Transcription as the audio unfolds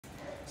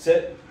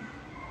Sit.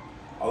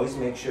 Always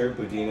make sure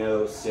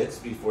Budino sits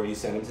before you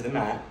send him to the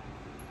mat,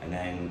 and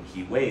then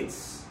he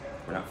waits.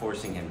 We're not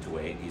forcing him to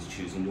wait, he's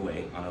choosing to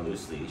wait on a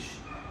loose leash.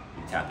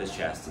 You tap his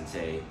chest and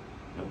say,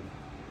 nope,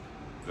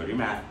 go to your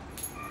mat,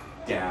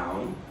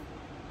 down,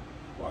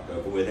 walk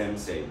over with him,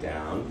 say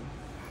down,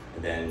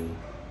 and then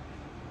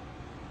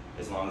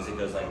as long as it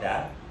goes like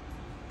that,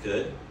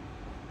 good,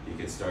 you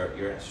can start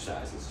your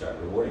exercise and start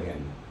rewarding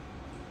him.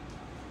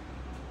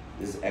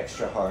 This is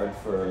extra hard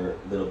for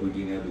little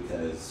Budino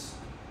because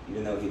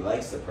even though he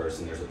likes the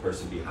person, there's a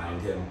person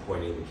behind him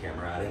pointing the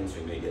camera at him, so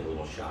he may get a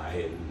little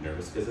shy and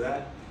nervous because of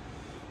that.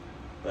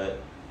 But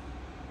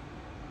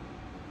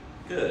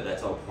good,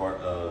 that's all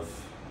part of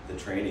the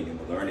training and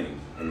the learning,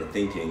 and the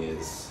thinking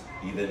is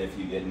even if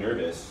you get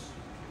nervous,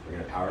 we're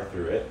gonna power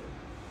through it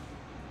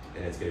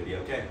and it's gonna be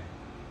okay.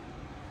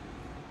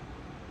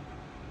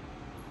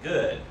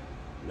 Good.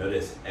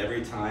 Notice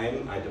every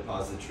time I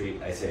deposit the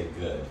treat, I say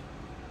good,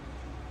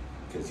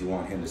 because you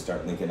want him to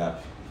start linking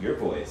up your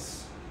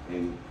voice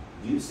and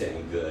you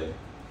saying good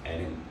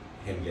and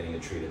him getting a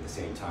treat at the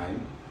same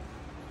time.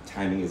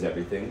 Timing is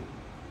everything,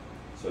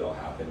 so it all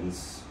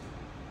happens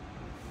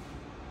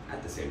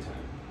at the same time.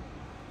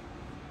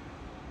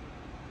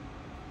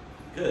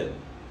 Good.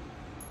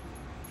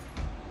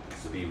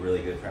 This will be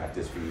really good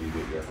practice for you to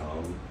do at your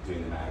home,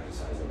 doing the mat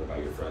exercise over by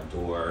your front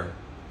door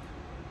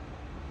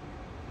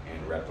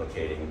and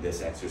replicating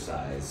this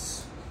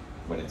exercise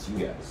when it's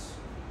you guys.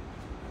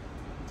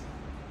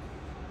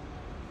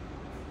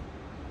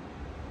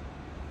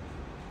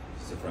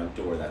 The front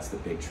door, that's the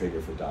big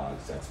trigger for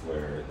dogs. That's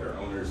where their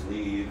owners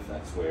leave.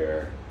 That's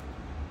where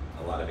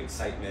a lot of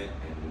excitement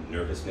and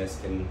nervousness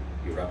can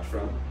erupt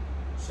from.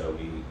 So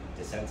we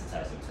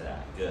desensitize them to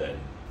that. Good.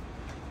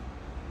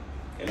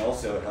 And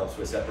also it helps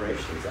with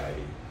separation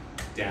anxiety.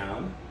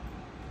 Down,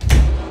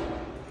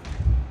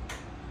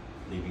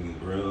 leaving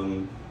the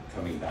room,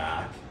 coming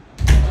back,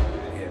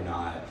 and him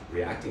not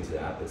reacting to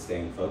that, but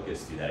staying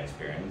focused through that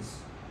experience.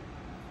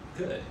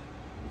 Good.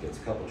 He gets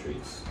a couple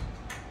treats.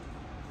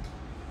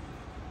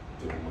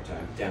 Do it one more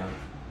time. Down.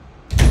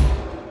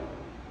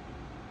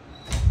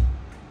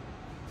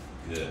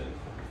 Good.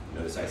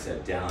 Notice I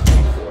said down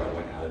before I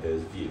went out of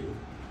his view.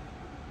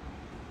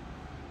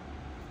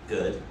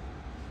 Good.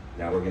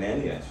 Now we're going to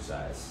end the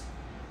exercise.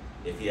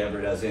 If he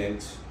ever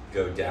doesn't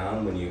go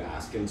down when you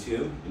ask him to,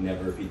 you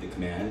never repeat the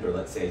command, or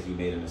let's say he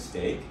made a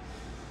mistake,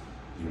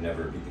 you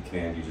never repeat the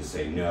command, you just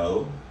say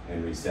no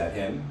and reset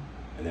him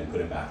and then put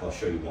him back. I'll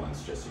show you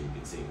once just so you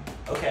can see.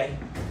 Okay.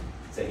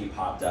 Say he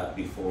popped up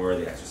before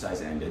the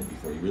exercise ended,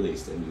 before you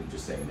released him, you would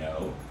just say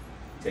no,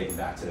 take him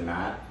back to the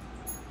mat,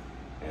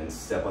 and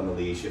step on the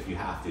leash if you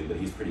have to, but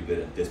he's pretty good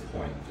at this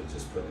point to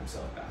just put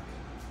himself back.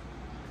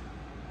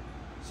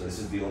 So this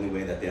is the only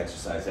way that the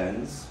exercise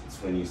ends. It's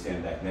when you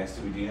stand back next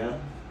to Budino,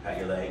 pat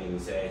your leg, and you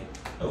say,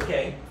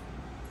 okay,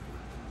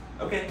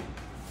 okay.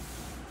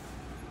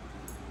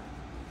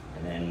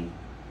 And then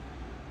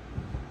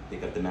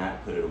pick up the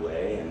mat, put it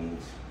away, and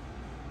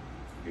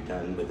you're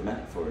done with the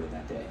mat for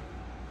that day.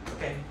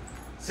 Okay,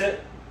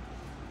 sit.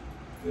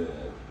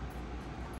 Good.